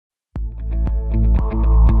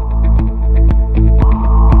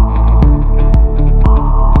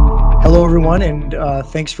everyone, and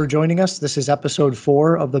thanks for joining us. This is episode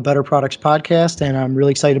 4 of the Better Products Podcast, and I'm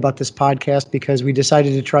really excited about this podcast because we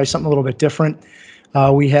decided to try something a little bit different.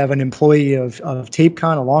 We have an employee of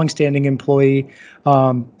TapeCon, a longstanding employee,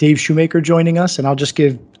 Dave Shoemaker, joining us, and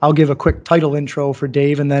I'll give a quick title intro for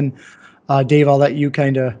Dave, and then Dave, I'll let you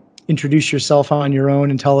kind of introduce yourself on your own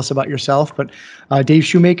and tell us about yourself. But Dave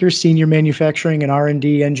Shoemaker, Senior Manufacturing and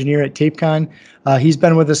R&D Engineer at TapeCon. He's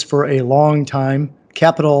been with us for a long time.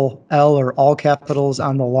 Capital L or all capitals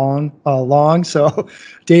on the long. So,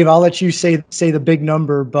 Dave, I'll let you say the big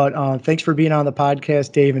number, but thanks for being on the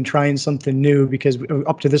podcast, Dave, and trying something new, because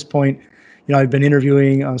up to this point, I've been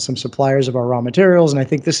interviewing some suppliers of our raw materials, and I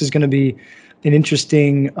think this is going to be an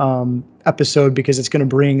interesting episode because it's going to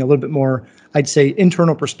bring a little bit more, I'd say,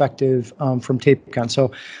 internal perspective from TapeCon.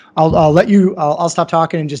 So I'll stop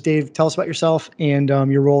talking and just, Dave, tell us about yourself and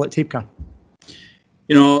your role at TapeCon.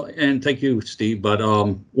 And thank you, Steve. But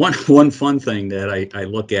one fun thing that I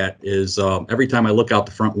look at is every time I look out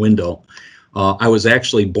the front window, I was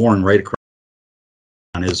actually born right across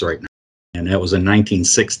on is right now, and that was in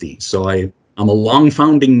 1960. So I'm a long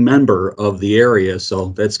founding member of the area, so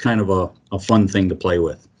that's kind of a fun thing to play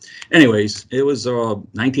with. Anyways, it was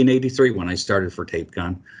 1983 when I started for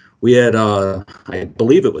TapeCon. We had, I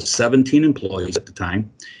believe it was 17 employees at the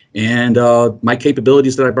time. And my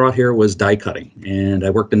capabilities that I brought here was die cutting. And I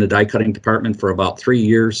worked in the die cutting department for about 3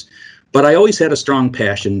 years. But I always had a strong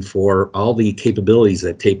passion for all the capabilities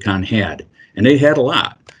that TapeCon had. And they had a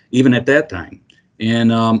lot, even at that time.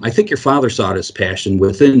 And I think your father saw this passion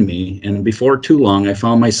within me. And before too long, I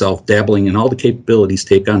found myself dabbling in all the capabilities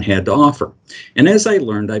TapeCon had to offer. And as I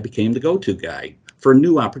learned, I became the go-to guy for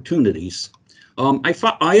new opportunities.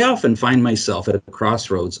 I often find myself at a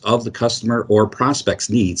crossroads of the customer or prospect's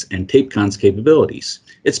needs and TapeCon's capabilities.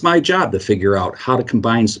 It's my job to figure out how to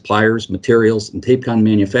combine suppliers, materials, and TapeCon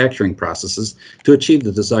manufacturing processes to achieve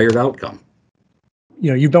the desired outcome.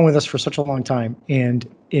 You've been with us for such a long time, and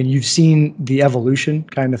you've seen the evolution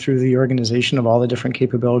kind of through the organization of all the different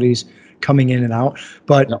capabilities coming in and out.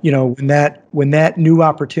 But, yep. when that new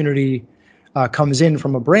opportunity comes in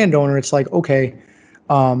from a brand owner, it's like, okay,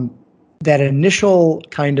 that initial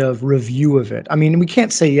kind of review of it. I mean, we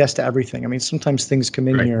can't say yes to everything. I mean, sometimes things come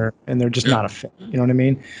in here and they're just not a fit. You know what I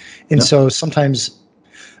mean? And so sometimes,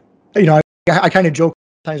 I kind of joke,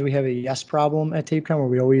 sometimes we have a yes problem at TapeCon where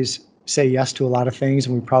we always say yes to a lot of things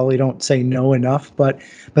and we probably don't say no enough. But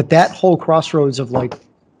that whole crossroads of like,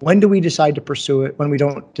 when do we decide to pursue it? When we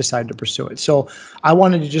don't decide to pursue it? So I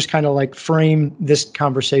wanted to just kind of like frame this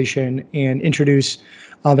conversation and introduce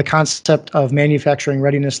the concept of manufacturing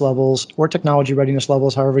readiness levels or technology readiness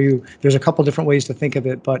levels, there's a couple different ways to think of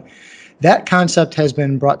it, but that concept has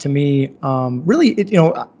been brought to me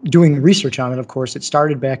doing research on it. Of course, it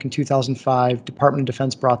started back in 2005. Department of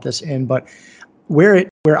Defense brought this in, but where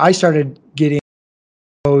I started getting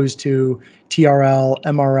exposed to TRL,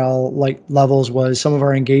 MRL like levels was some of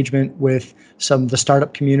our engagement with some of the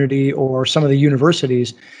startup community, or some of the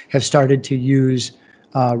universities have started to use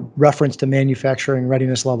reference to manufacturing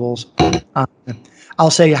readiness levels.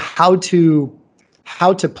 I'll say how to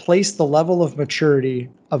place the level of maturity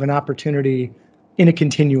of an opportunity in a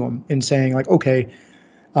continuum, in saying like, okay,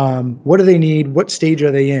 what do they need? What stage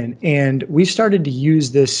are they in? And we started to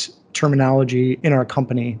use this terminology in our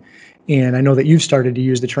company. And I know that you've started to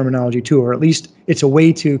use the terminology too, or at least it's a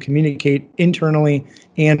way to communicate internally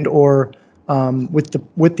and or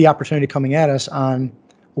with the opportunity coming at us on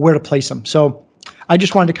where to place them. So I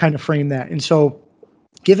just wanted to kind of frame that. And so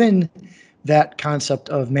given that concept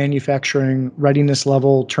of manufacturing readiness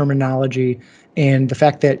level terminology and the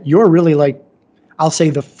fact that you're really like, I'll say,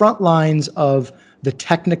 the front lines of the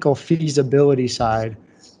technical feasibility side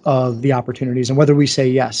of the opportunities and whether we say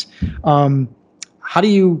yes, how do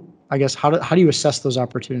you assess those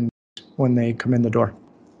opportunities when they come in the door?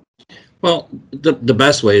 Well, the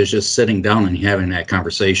best way is just sitting down and having that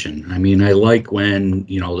conversation. I mean, I like when,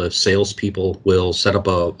 the salespeople will set up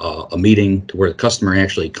a meeting to where the customer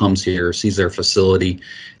actually comes here, sees their facility,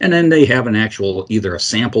 and then they have an actual, either a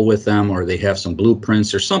sample with them or they have some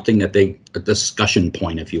blueprints or something a discussion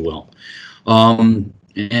point, if you will.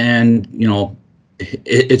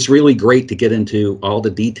 It's really great to get into all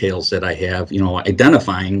the details that I have,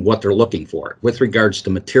 identifying what they're looking for with regards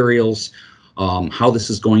to materials, how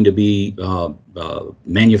this is going to be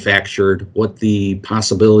manufactured, what the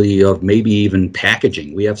possibility of maybe even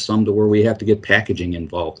packaging. We have some to where we have to get packaging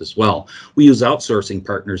involved as well. We use outsourcing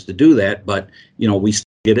partners to do that, but we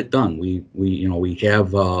get it done. We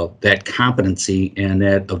have that competency and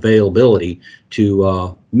that availability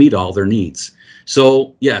to meet all their needs.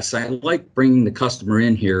 So yes, I like bringing the customer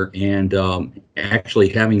in here and actually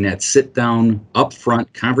having that sit down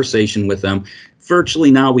upfront conversation with them.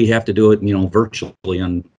 Virtually now we have to do it,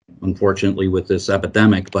 virtually, unfortunately with this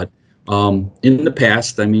epidemic, but in the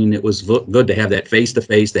past, I mean, it was good to have that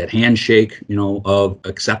face-to-face, that handshake, of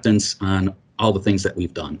acceptance on all the things that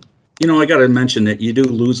we've done. I got to mention that you do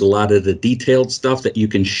lose a lot of the detailed stuff that you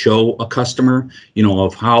can show a customer,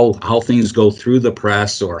 of how things go through the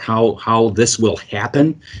press or how this will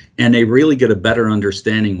happen. And they really get a better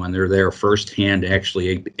understanding when they're there firsthand,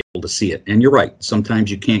 actually able to see it. And you're right. Sometimes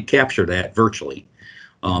you can't capture that virtually.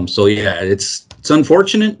 So yeah, it's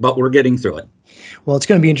unfortunate, but we're getting through it. Well, it's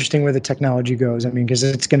going to be interesting where the technology goes. I mean, because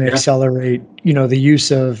it's going to accelerate, the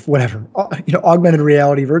use of whatever, augmented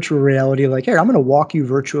reality, virtual reality. Like, hey, I'm going to walk you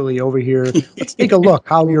virtually over here. Let's take a look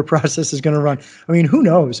how your process is going to run. I mean, who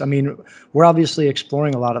knows? I mean, we're obviously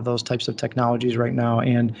exploring a lot of those types of technologies right now.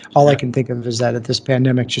 And all I can think of is that this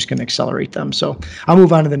pandemic is just going to accelerate them. So I'll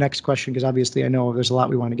move on to the next question because obviously I know there's a lot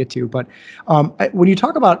we want to get to. But when you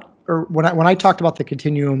talk about, or when I talked about the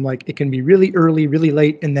continuum, like it can be really early, really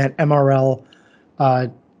late in that MRL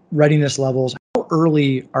readiness levels. How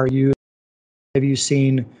early have you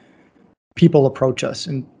seen people approach us,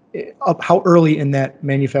 and how early in that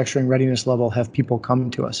manufacturing readiness level have people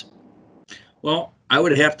come to us? Well, I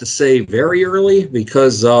would have to say very early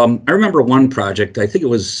because I remember one project, I think it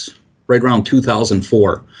was right around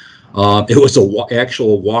 2004. It was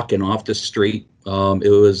actual walking off the street.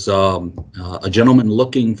 It was a gentleman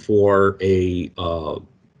looking for a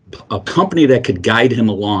company that could guide him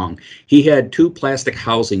along. He had 2 plastic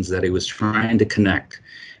housings that he was trying to connect,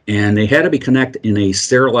 and they had to be connected in a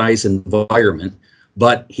sterilized environment,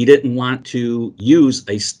 but he didn't want to use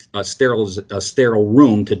a sterile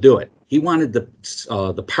room to do it. He wanted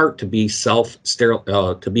the part to be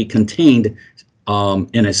self-sterile, to be contained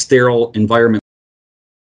in a sterile environment.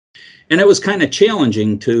 And it was kind of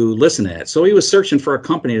challenging to listen to that. So he was searching for a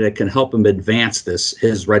company that can help him advance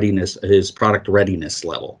his product readiness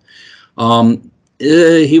level.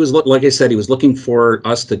 He was, like I said, he was looking for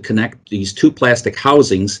us to connect these 2 plastic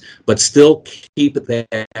housings, but still keep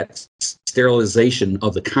that sterilization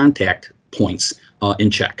of the contact points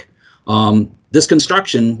in check. This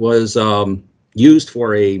construction was used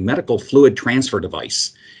for a medical fluid transfer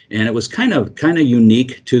device. And it was kind of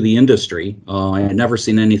unique to the industry. I had never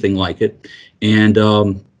seen anything like it.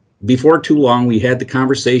 And before too long, we had the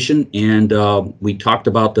conversation, and we talked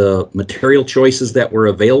about the material choices that were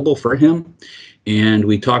available for him. And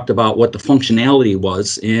we talked about what the functionality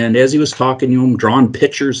was. And as he was talking to him, drawing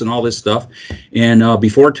pictures and all this stuff. And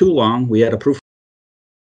before too long, we had a proof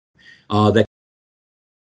that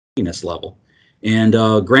readiness level. And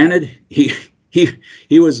granted,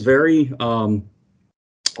 he was very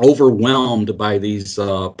overwhelmed by these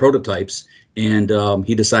prototypes, and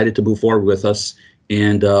he decided to move forward with us,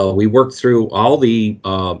 and we worked through all the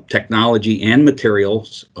technology and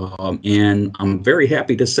materials, and I'm very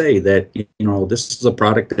happy to say that this is a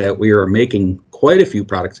product that we are making quite a few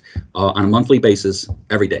products on a monthly basis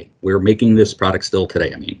every day. We're making this product still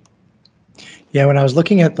today. I mean, yeah, when I was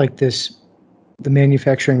looking at the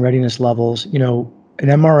manufacturing readiness levels, an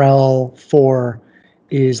MRL 4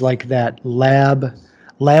 is like that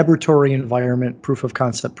laboratory environment proof of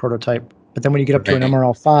concept prototype. But then when you get up to an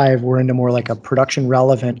MRL 5, we're into more like a production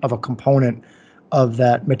relevant of a component of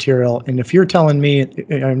that material. And if you're telling me,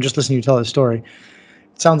 I'm just listening to you tell the story,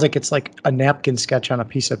 it sounds like it's like a napkin sketch on a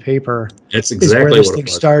piece of paper. That's exactly what it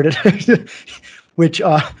started. Which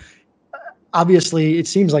obviously it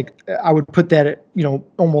seems like I would put that at,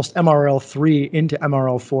 almost MRL 3 into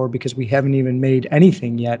MRL 4 because we haven't even made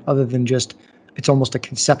anything yet other than just it's almost a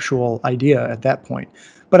conceptual idea at that point.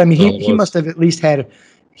 But I mean, he must have at least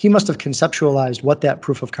he must have conceptualized what that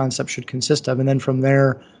proof of concept should consist of. And then from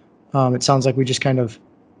there, it sounds like we just kind of,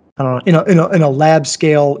 I don't know, in a lab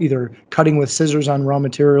scale, either cutting with scissors on raw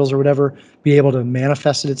materials or whatever, be able to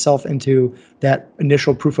manifest it itself into that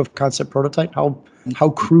initial proof of concept prototype. How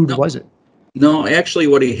crude was it? No, actually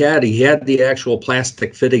what he had the actual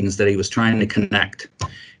plastic fittings that he was trying to connect.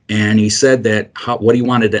 And he said that what he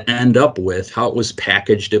wanted to end up with, how it was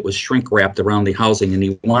packaged, it was shrink wrapped around the housing. And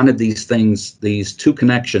he wanted these 2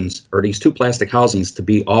 connections, or these 2 plastic housings, to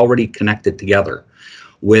be already connected together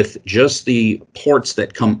with just the ports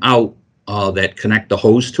that come out that connect the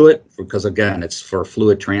hose to it, because again, it's for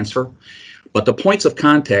fluid transfer. But the points of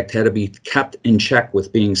contact had to be kept in check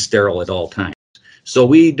with being sterile at all times. So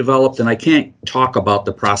we developed, and I can't talk about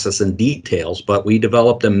the process in details, but we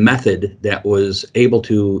developed a method that was able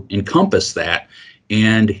to encompass that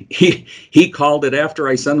And he called it after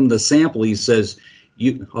I sent him the sample. He says,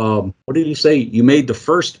 "You, what did he say? You made the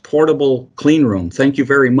first portable clean room. Thank you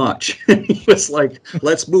very much." He was like,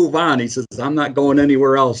 "Let's move on." He says, "I'm not going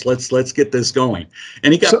anywhere else. Let's get this going."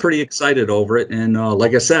 And he got pretty excited over it. And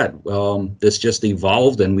like I said, this just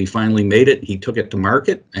evolved, and we finally made it. He took it to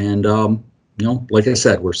market, and like I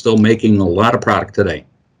said, we're still making a lot of product today.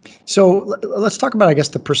 So let's talk about, I guess,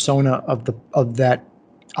 the persona of that,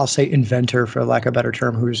 I'll say, inventor, for lack of a better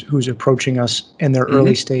term, who's approaching us in their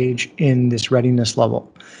early stage in this readiness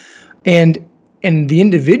level, and the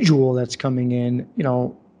individual that's coming in,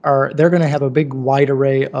 they're going to have a big wide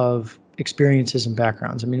array of experiences and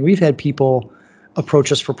backgrounds. I mean, we've had people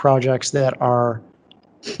approach us for projects that are,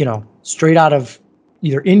 straight out of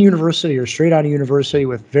either in university or straight out of university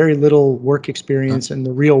with very little work experience in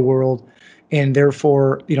the real world, and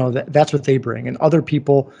therefore, that's what they bring. And other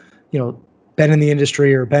people, been in the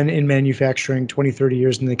industry or been in manufacturing 20, 30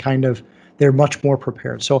 years, and they're much more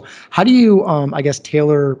prepared. So how do you, I guess,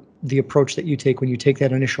 tailor the approach that you take when you take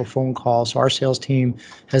that initial phone call? So our sales team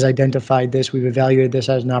has identified this. We've evaluated this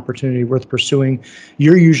as an opportunity worth pursuing.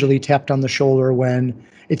 You're usually tapped on the shoulder when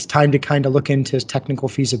it's time to kind of look into technical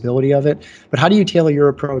feasibility of it. But how do you tailor your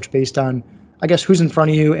approach based on, I guess, who's in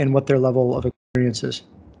front of you and what their level of experience is?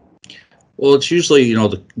 Well, it's usually,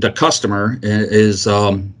 the customer is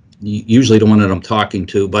usually the one that I'm talking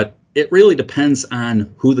to, but it really depends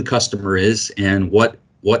on who the customer is and what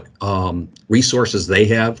resources they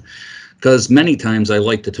have. Because many times I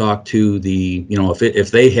like to talk to the,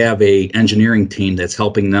 if they have a engineering team that's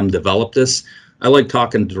helping them develop this, I like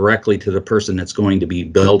talking directly to the person that's going to be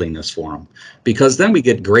building this for them, because then we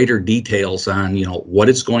get greater details on, what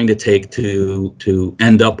it's going to take to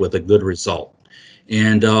end up with a good result.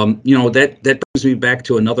 And, that brings me back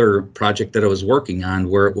to another project that I was working on,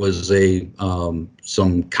 where it was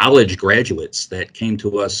some college graduates that came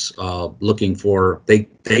to us looking for, they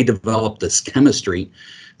developed this chemistry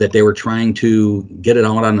that they were trying to get it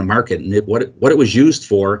out on the market. And what it was used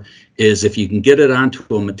for is, if you can get it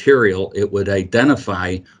onto a material, it would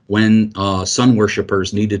identify when sun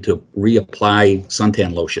worshipers needed to reapply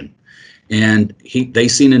suntan lotion. And they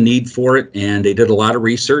seen a need for it, and they did a lot of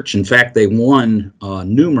research. In fact, they won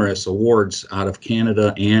numerous awards out of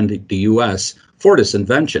Canada and the U.S. for this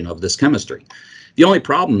invention of this chemistry. The only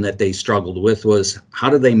problem that they struggled with was, how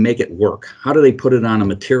do they make it work? How do they put it on a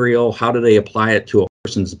material? How do they apply it to a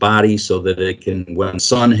person's body so that it can, when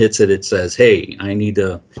sun hits it, it says, "Hey, you need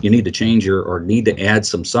to change or need to add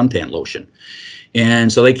some suntan lotion."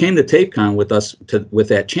 And so they came to TAPECon with us with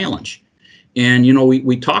that challenge. And,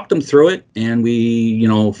 we talked them through it, and we,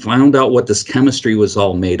 found out what this chemistry was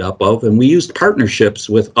all made up of. And we used partnerships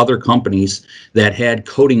with other companies that had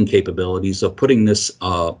coating capabilities of putting this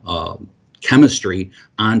chemistry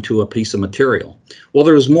onto a piece of material. Well,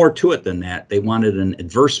 there was more to it than that. They wanted an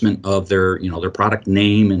advertisement of their product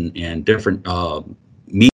name and different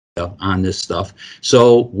media on this stuff.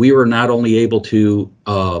 So we were not only able to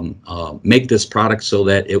make this product so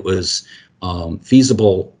that it was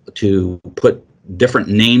feasible to put different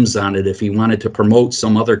names on it. If he wanted to promote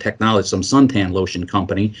some other technology, some suntan lotion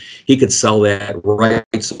company, he could sell that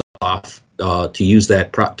rights off to use their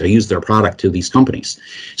product to these companies.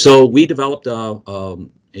 So we developed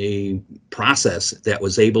a process that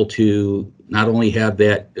was able to not only have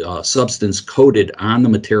that substance coated on the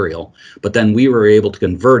material, but then we were able to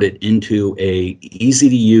convert it into a easy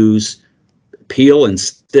to use, peel and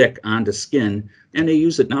stick onto skin. And they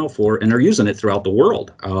use it now and they're using it throughout the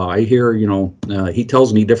world. I hear, he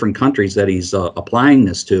tells me different countries that he's applying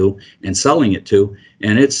this to and selling it to,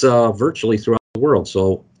 and it's virtually throughout the world.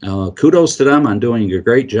 So kudos to them on doing a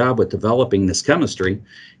great job with developing this chemistry.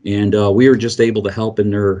 And we were just able to help in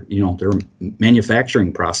their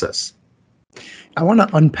manufacturing process. I want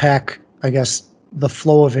to unpack, I guess, the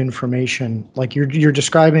flow of information. Like you're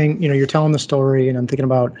describing, you're telling the story, and I'm thinking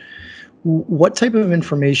about, what type of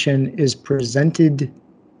information is presented,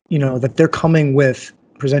 that they're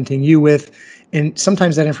presenting you with, and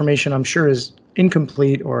sometimes that information, I'm sure, is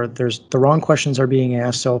incomplete, or the wrong questions are being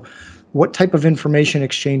asked. So what type of information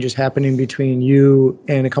exchange is happening between you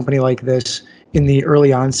and a company like this in the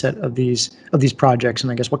early onset of these projects?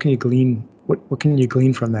 And I guess, what can you glean? What can you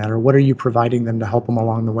glean from that, or what are you providing them to help them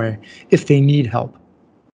along the way if they need help?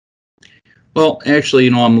 Well, actually,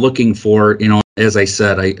 I'm looking for, as I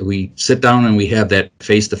said, we sit down and we have that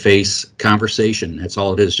face-to-face conversation. That's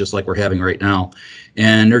all it is, just like we're having right now.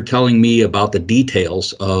 And they're telling me about the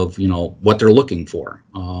details of, what they're looking for.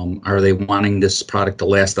 Are they wanting this product to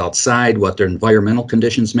last outside, what their environmental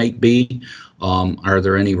conditions may be? Are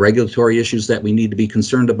there any regulatory issues that we need to be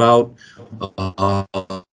concerned about?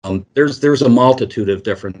 there's a multitude of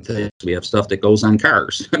different things. We have stuff that goes on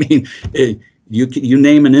cars. I mean, you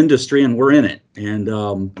name an industry and we're in it. And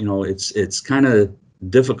it's kind of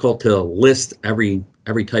difficult to list every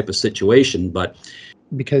type of situation, but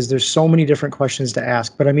because there's so many different questions to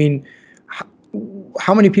ask. But I mean,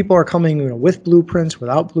 how many people are coming with blueprints,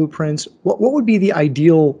 without blueprints? What would be the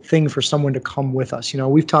ideal thing for someone to come with us?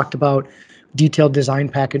 We've talked about detailed design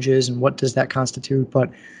packages and what does that constitute, but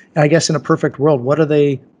I guess in a perfect world, what are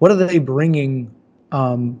they bringing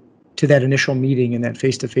to that initial meeting and that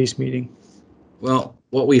face-to-face meeting? Well,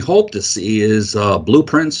 what we hope to see is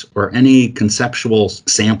blueprints or any conceptual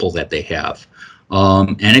sample that they have.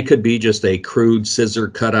 And it could be just a crude scissor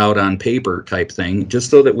cutout on paper type thing, just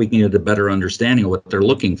so that we can get a better understanding of what they're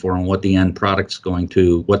looking for and what the end product's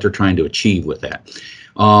what they're trying to achieve with that.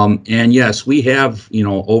 And yes, we have,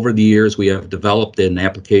 over the years, we have developed an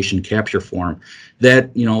application capture form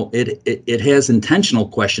that, it has intentional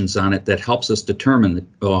questions on it that helps us determine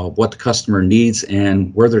what the customer needs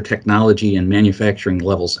and where their technology and manufacturing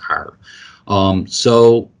levels are.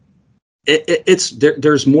 So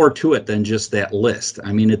there's more to it than just that list.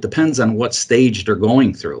 I mean, it depends on what stage they're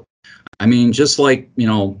going through. I mean, just like,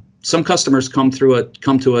 some customers come to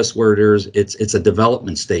us where it's a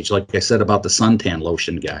development stage, like I said about the suntan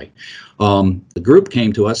lotion guy. The group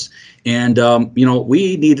came to us, and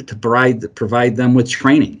we needed to provide them with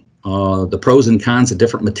training, the pros and cons of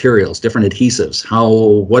different materials, different adhesives,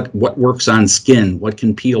 what works on skin, what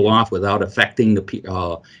can peel off without affecting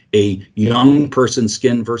a young person's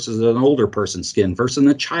skin versus an older person's skin versus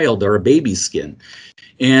a child or a baby's skin,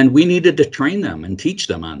 and we needed to train them and teach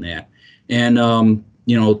them on that, and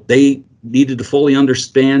they needed to fully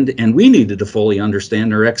understand, and we needed to fully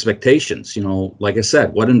understand their expectations. Like I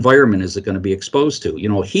said, what environment is it going to be exposed to?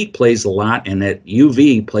 Heat plays a lot, and that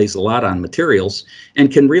UV plays a lot on materials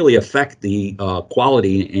and can really affect the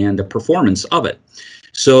quality and the performance of it.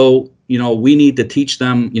 So, we need to teach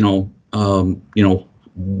them,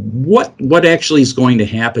 what actually is going to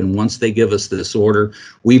happen once they give us this order.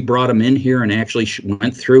 We brought them in here and actually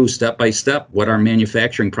went through step by step what our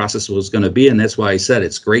manufacturing process was going to be, and that's why I said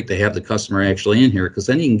it's great to have the customer actually in here, because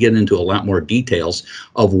then you can get into a lot more details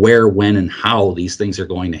of where, when, and how these things are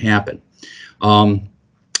going to happen.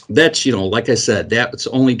 That's, like I said, that's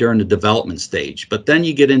only during the development stage, but then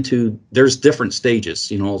you get into, there's different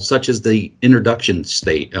stages, such as the introduction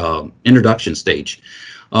stage.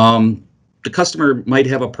 The customer might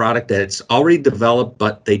have a product that's already developed,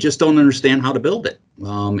 but they just don't understand how to build it.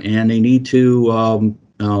 And they need to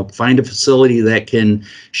find a facility that can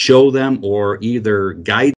show them or either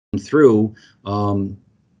guide them through,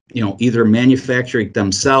 either manufacturing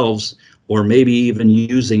themselves or maybe even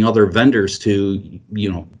using other vendors to,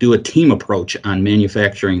 do a team approach on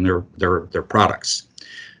manufacturing their products.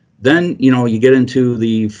 Then, you get into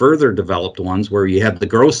the further developed ones where you have the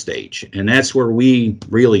growth stage, and that's where we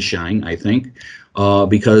really shine, I think,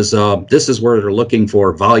 because this is where they're looking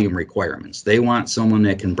for volume requirements. They want someone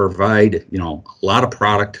that can provide, a lot of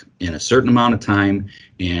product in a certain amount of time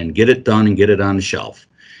and get it done and get it on the shelf.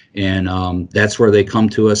 And that's where they come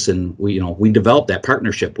to us, and we develop that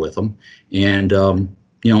partnership with them, and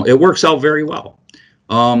it works out very well.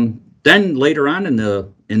 Then later on in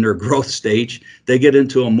their growth stage, they get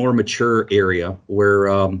into a more mature area where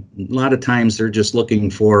a lot of times they're just looking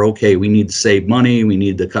for, okay, we need to save money, we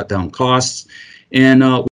need to cut down costs, and we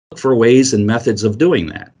look for ways and methods of doing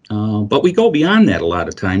that. But we go beyond that a lot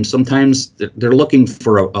of times. Sometimes they're looking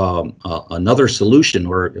for another solution,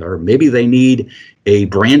 or maybe they need a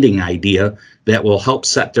branding idea that will help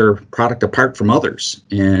set their product apart from others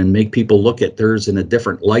and make people look at theirs in a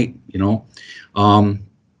different light,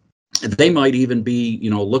 They might even be,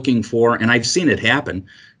 looking for, and I've seen it happen,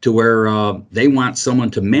 to where they want someone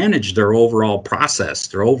to manage their overall process,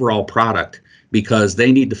 their overall product, because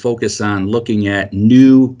they need to focus on looking at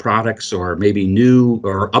new products or maybe new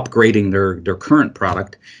or upgrading their current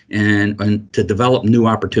product and to develop new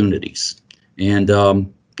opportunities. And,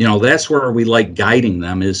 that's where we like guiding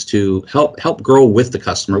them, is to help grow with the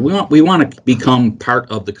customer. We want to become part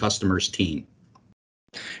of the customer's team.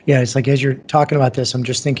 Yeah, it's like, as you're talking about this, I'm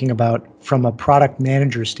just thinking about from a product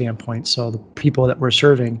manager standpoint. So the people that we're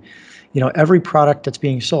serving, every product that's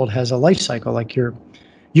being sold has a life cycle. Like you're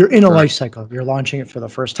in a life cycle. You're launching it for the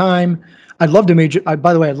first time. I'd love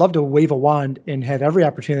to wave a wand and have every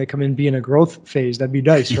opportunity to come in, be in a growth phase. That'd be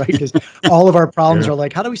nice, right? Because all of our problems are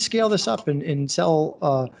like, how do we scale this up and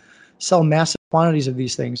sell massive quantities of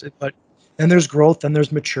these things? But then there's growth, then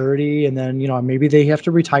there's maturity, and then maybe they have to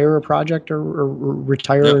retire a project or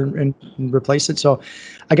retire and replace it. So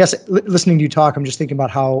I guess listening to you talk, I'm just thinking about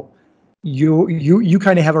how you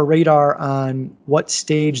kind of have a radar on what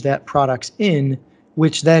stage that product's in,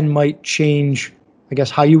 which then might change, I guess,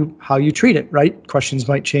 how you treat it, right? Questions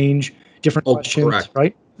might change, different questions, correct.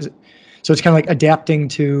 right? So it's kind of like adapting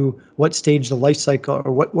to what stage the life cycle,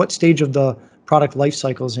 or what stage of the product life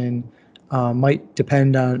cycle's in, might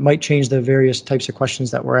change the various types of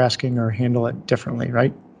questions that we're asking or handle it differently,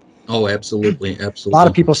 right? Oh, absolutely, A lot of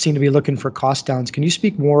absolutely. people seem to be looking for cost downs. Can you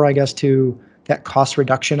speak more, I guess, to that cost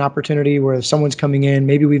reduction opportunity where someone's coming in,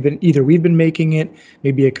 maybe we've been making it,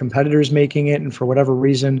 maybe a competitor's making it, and for whatever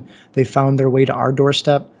reason, they found their way to our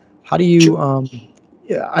doorstep. How do you,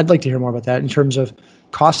 yeah, I'd like to hear more about that in terms of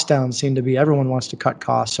cost downs. Seem to be everyone wants to cut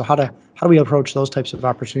costs. So how do we approach those types of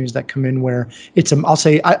opportunities that come in where I'd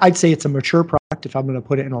say it's a mature product if I'm going to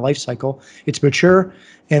put it in a life cycle. It's mature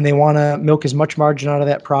and they want to milk as much margin out of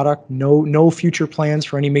that product. No future plans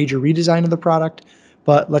for any major redesign of the product,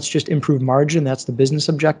 but let's just improve margin. That's the business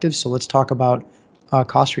objective. So let's talk about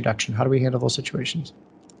cost reduction. How do we handle those situations?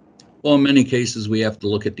 Well, in many cases, we have to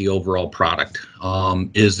look at the overall product.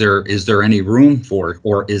 Is there any room for,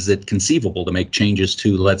 or is it conceivable to make changes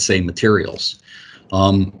to, let's say, materials?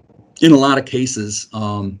 In a lot of cases,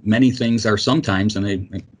 many things are sometimes,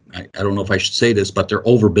 and I don't know if I should say this, but they're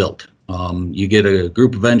overbuilt. You get a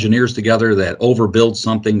group of engineers together that overbuild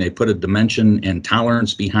something. They put a dimension and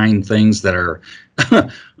tolerance behind things that are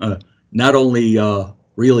not only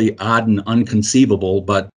really odd and unconceivable,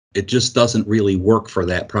 but it just doesn't really work for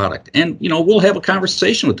that product. And, we'll have a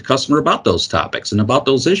conversation with the customer about those topics and about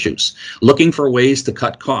those issues, looking for ways to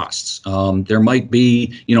cut costs. There might be,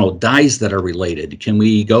 dies that are related. Can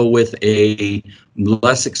we go with a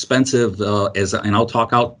less expensive, and I'll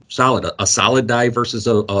talk out solid, a solid die versus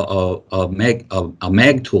a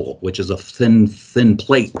mag tool, which is a thin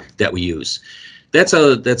plate that we use. That's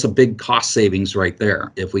a big cost savings right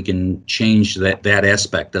there if we can change that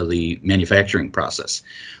aspect of the manufacturing process.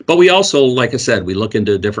 But we also, like I said, we look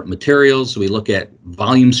into different materials. We look at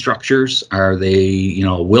volume structures. Are they,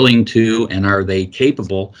 willing to, and are they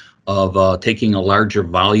capable of taking a larger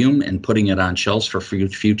volume and putting it on shelves for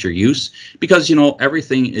future use? Because,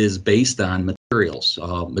 everything is based on materials.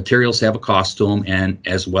 Materials have a cost to them, and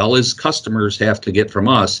as well as customers have to get from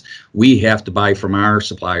us, we have to buy from our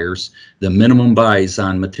suppliers the minimum buys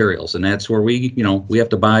on materials, and that's where we have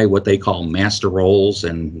to buy what they call master rolls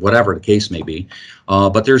and whatever the case may be.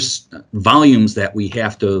 But there's volumes that we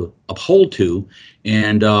have to uphold to,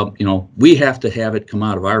 and we have to have it come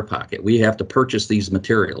out of our pocket. We have to purchase these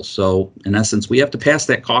materials. So in essence, we have to pass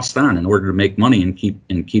that cost on in order to make money and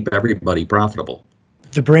keep everybody profitable.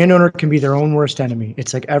 The brand owner can be their own worst enemy.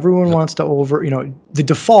 It's like everyone wants to the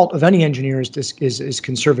default of any engineer is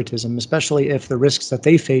conservatism, especially if the risks that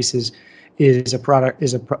they face is a product,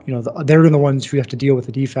 they're the ones who have to deal with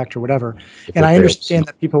a defect or whatever. And I understand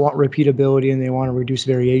that people want repeatability and they want to reduce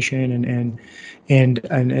variation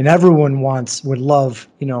and everyone would love,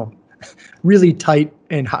 really tight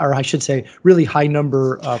or I should say really high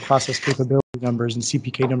number process capability numbers and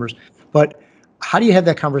CPK numbers. But how do you have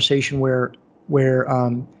that conversation where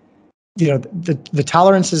the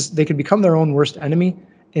tolerances, they can become their own worst enemy?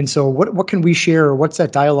 And so what can we share, or what's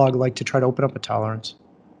that dialogue like to try to open up a tolerance?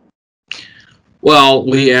 Well,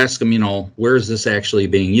 we ask them, where is this actually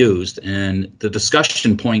being used? And the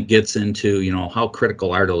discussion point gets into, how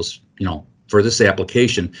critical are those, for this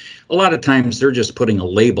application. A lot of times they're just putting a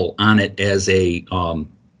label on it as they're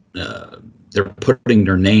putting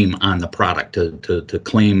their name on the product to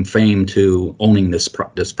claim fame to owning this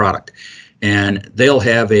product. And they'll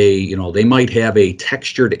have they might have a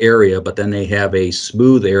textured area, but then they have a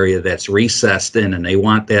smooth area that's recessed in, and they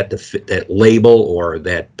want that to fit, that label or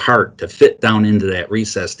that part to fit down into that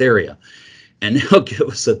recessed area. And they'll give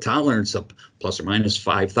us a tolerance of plus or minus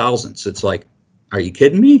 5 thousandths. It's like, are you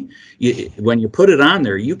kidding me? When you put it on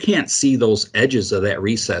there, you can't see those edges of that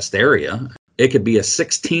recessed area. It could be a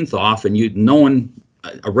 16th off, and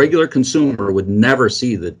a regular consumer would never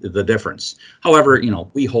see the difference. However,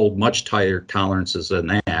 we hold much tighter tolerances than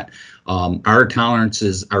that. Our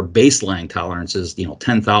tolerances, our baseline tolerances,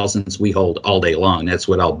 10 thousandths we hold all day long. That's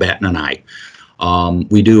without batting an eye.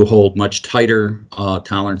 We do hold much tighter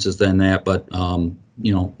tolerances than that, but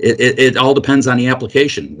it all depends on the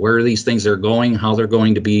application, where these things are going, how they're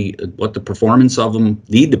going to be, what the performance of them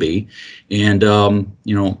need to be, and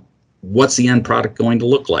what's the end product going to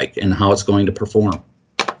look like and how it's going to perform.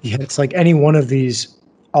 Yeah, it's like any one of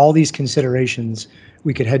all these considerations,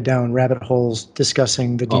 we could head down rabbit holes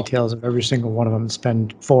discussing the details of every single one of them and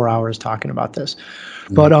spend 4 hours talking about this.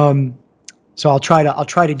 Mm-hmm. But So I'll try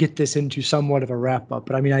to get this into somewhat of a wrap up.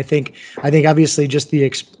 But I mean, I think obviously just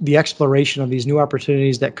the exploration of these new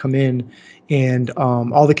opportunities that come in, and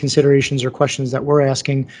all the considerations or questions that we're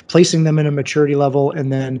asking, placing them in a maturity level,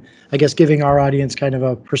 and then I guess giving our audience kind of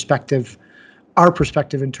a perspective, our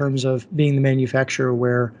perspective in terms of being the manufacturer,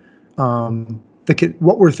 where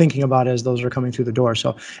what we're thinking about as those are coming through the door.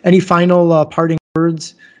 So any final parting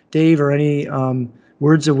words, Dave, or any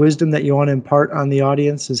words of wisdom that you want to impart on the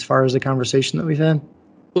audience as far as the conversation that we've had?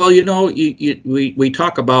 Well, we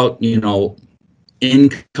talk about,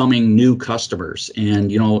 incoming new customers,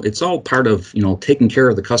 and, it's all part of, taking care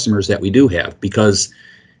of the customers that we do have, because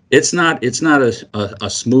it's not a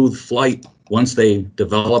smooth flight once they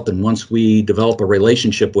develop, and once we develop a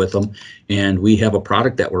relationship with them and we have a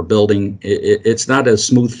product that we're building. It's not a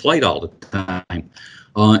smooth flight all the time.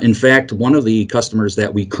 In fact, one of the customers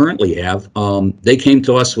that we currently have, they came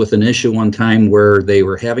to us with an issue one time where they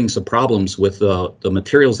were having some problems with the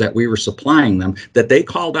materials that we were supplying them, that they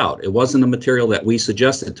called out. It wasn't a material that we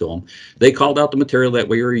suggested to them. They called out the material that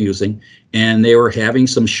we were using, and they were having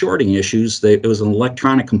some shorting issues. It was an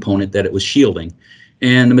electronic component that it was shielding.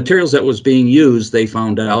 And the materials that was being used, they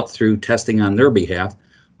found out through testing on their behalf,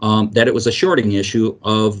 that it was a shorting issue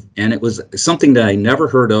and it was something that I never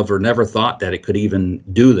heard of or never thought that it could even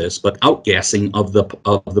do this, but outgassing of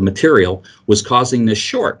the material was causing this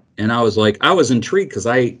short. And I was intrigued, because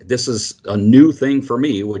this is a new thing for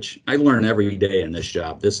me, which I learn every day in this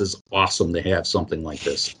job. This is awesome to have something like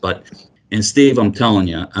this. And Steve, I'm telling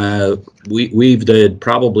you, we've did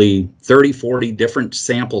probably 30, 40 different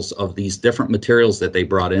samples of these different materials that they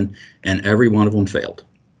brought in, and every one of them failed.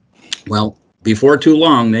 Well, before too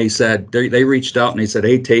long, they said, they reached out and they said,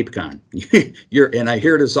 "Hey, TapeCon, and I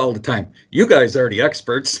hear this all the time. You guys are the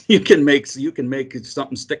experts. You can make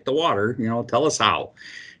something stick to water. Tell us how."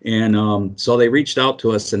 And so they reached out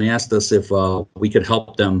to us and asked us if we could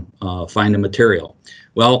help them find a material.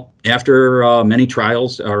 Well, after many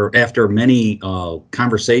trials, or after many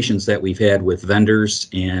conversations that we've had with vendors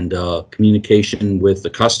and communication with the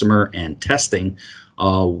customer and testing,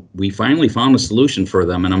 we finally found a solution for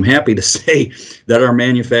them. And I'm happy to say that our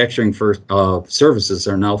manufacturing for services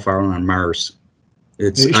are now found on Mars.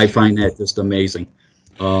 I find that just amazing.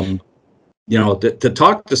 To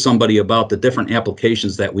talk to somebody about the different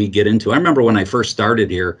applications that we get into. I remember when I first started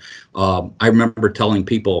here, I remember telling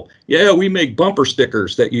people, "Yeah, we make bumper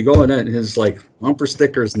stickers that you go in," and it's like, bumper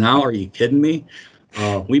stickers now? Are you kidding me?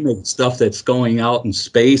 We make stuff that's going out in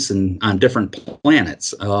space and on different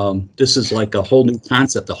planets. This is like a whole new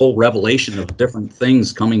concept, a whole revelation of different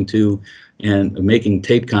things coming to and making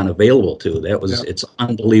TapeCon available to. It's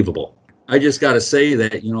unbelievable. I just got to say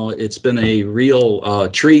that, it's been a real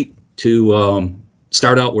treat to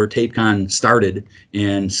start out where TapeCon started,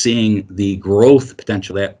 and seeing the growth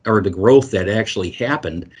potential the growth that actually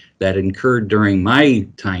happened, that occurred during my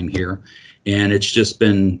time here. And it's just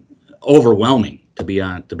been overwhelming, to be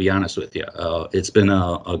honest with you. It's been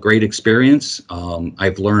a great experience.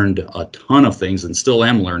 I've learned a ton of things, and still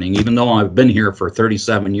am learning. Even though I've been here for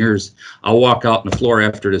 37 years, I'll walk out on the floor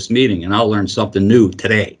after this meeting and I'll learn something new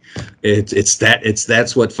today.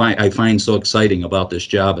 That's what I find so exciting about this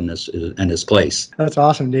job and this place. That's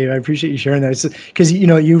awesome, Dave. I appreciate you sharing that. It's because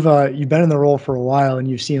you've been in the role for a while and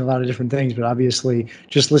you've seen a lot of different things, but obviously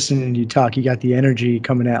just listening to you talk, you got the energy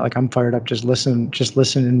coming out. Like, I'm fired up just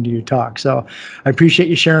listening to you talk. So I appreciate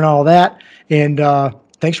you sharing all that, and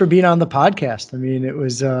thanks for being on the podcast. I mean, it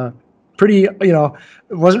was pretty,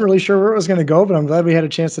 wasn't really sure where it was going to go, but I'm glad we had a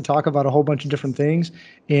chance to talk about a whole bunch of different things.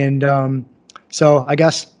 And so I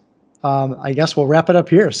guess we'll wrap it up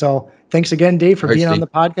here. So thanks again, Dave, for being on the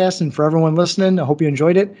podcast, and for everyone listening. I hope you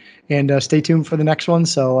enjoyed it, and stay tuned for the next one.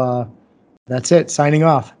 So that's it. Signing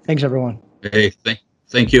off. Thanks, everyone. Hey,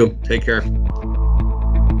 thank you. Take care.